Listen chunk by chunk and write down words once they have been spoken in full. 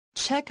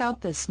Check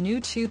out this new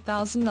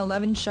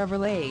 2011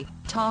 Chevrolet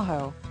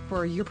Tahoe.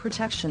 For your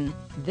protection,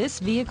 this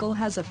vehicle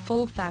has a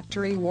full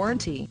factory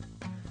warranty.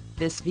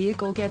 This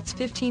vehicle gets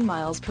 15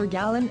 miles per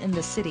gallon in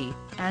the city,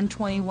 and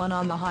 21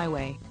 on the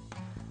highway.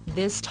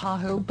 This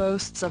Tahoe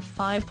boasts a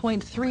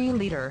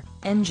 5.3-liter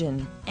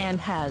engine,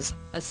 and has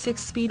a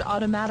 6-speed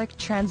automatic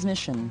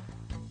transmission.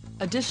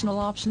 Additional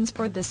options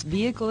for this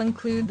vehicle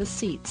include the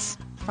seats,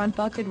 front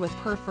bucket with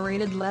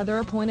perforated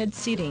leather-appointed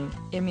seating,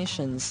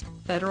 emissions,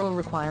 federal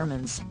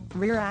requirements,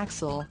 rear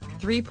axle,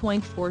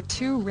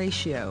 3.42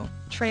 ratio,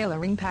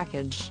 trailering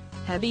package,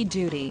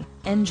 heavy-duty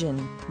engine,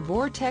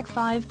 Vortec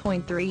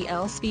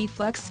 5.3L speed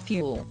flex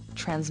fuel,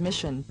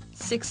 transmission,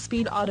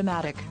 6-speed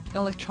automatic,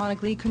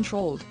 electronically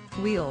controlled,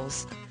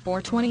 wheels,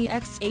 420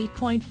 x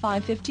 8.5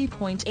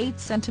 50.8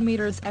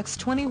 cm x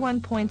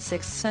 21.6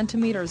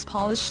 cm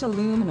polished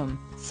aluminum,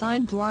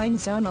 side blind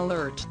zone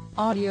alert,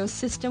 audio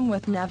system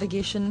with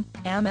navigation,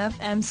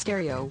 AM/FM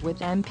stereo with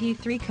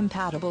MP3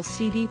 compatible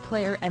CD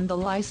player and the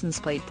license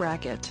plate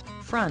bracket,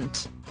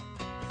 front.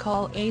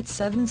 Call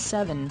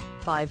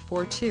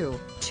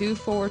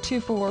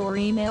 877-542-2424 or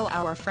email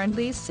our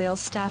friendly sales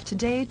staff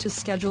today to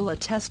schedule a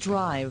test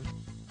drive.